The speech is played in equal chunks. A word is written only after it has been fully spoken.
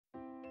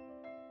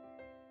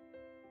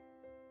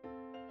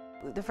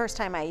The first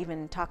time I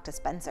even talked to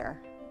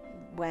Spencer,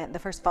 when the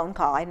first phone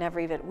call,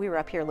 we were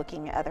up here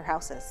looking at other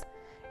houses.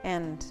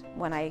 And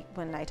when I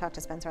talked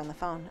to Spencer on the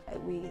phone,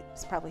 we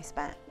probably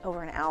spent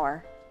over an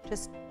hour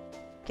just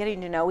getting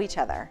to know each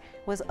other.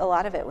 A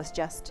lot of it was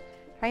just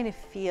trying to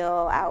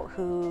feel out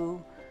who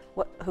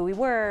we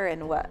were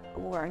and what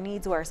our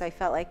needs were. So I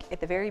felt like at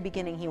the very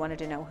beginning he wanted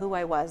to know who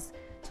I was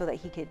so that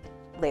he could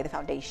lay the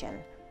foundation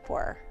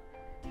for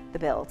the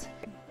build.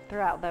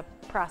 Throughout the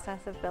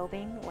process of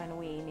building, when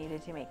we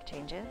needed to make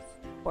changes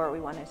or we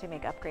wanted to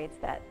make upgrades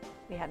that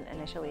we hadn't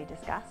initially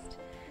discussed,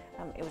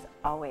 it was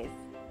always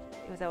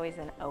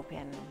an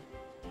open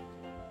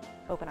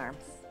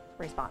arms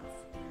response.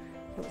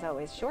 It was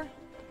always sure,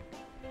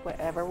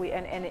 whatever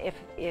and if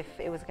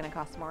it was going to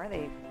cost more,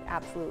 they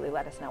absolutely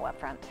let us know up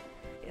front.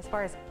 As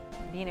far as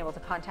being able to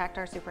contact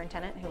our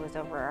superintendent who was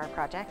over our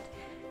project,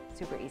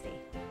 super easy.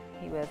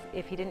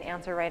 If he didn't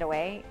answer right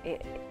away,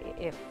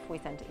 we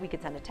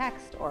could send a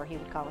text or he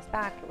would call us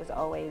back. It was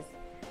always,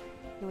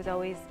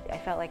 I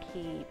felt like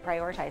he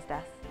prioritized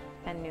us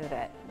and knew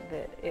that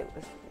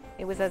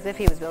it was as if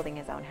he was building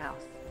his own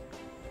house.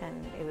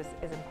 And it was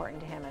as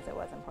important to him as it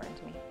was important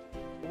to me.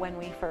 When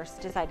we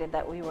first decided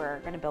that we were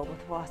going to build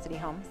with Velocity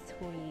Homes,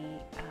 we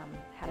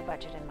had a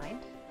budget in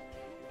mind,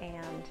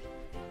 and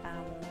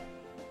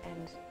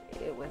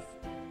it was,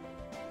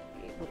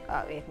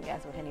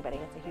 as with anybody,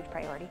 it's a huge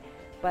priority.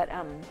 But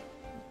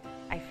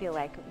I feel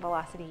like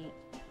Velocity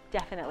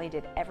definitely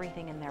did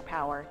everything in their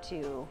power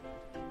to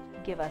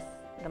give us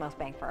the most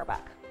bang for our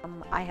buck.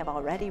 I have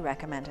already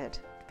recommended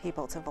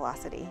people to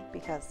Velocity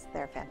because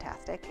they're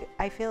fantastic.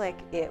 I feel like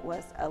it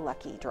was a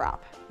lucky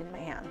drop in my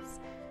hands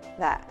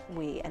that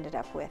we ended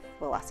up with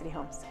Velocity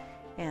Homes,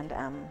 and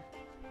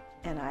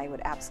I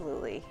would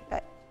absolutely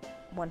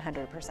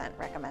 100%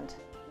 recommend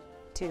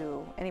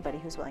to anybody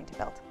who's willing to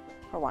build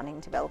or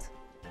wanting to build.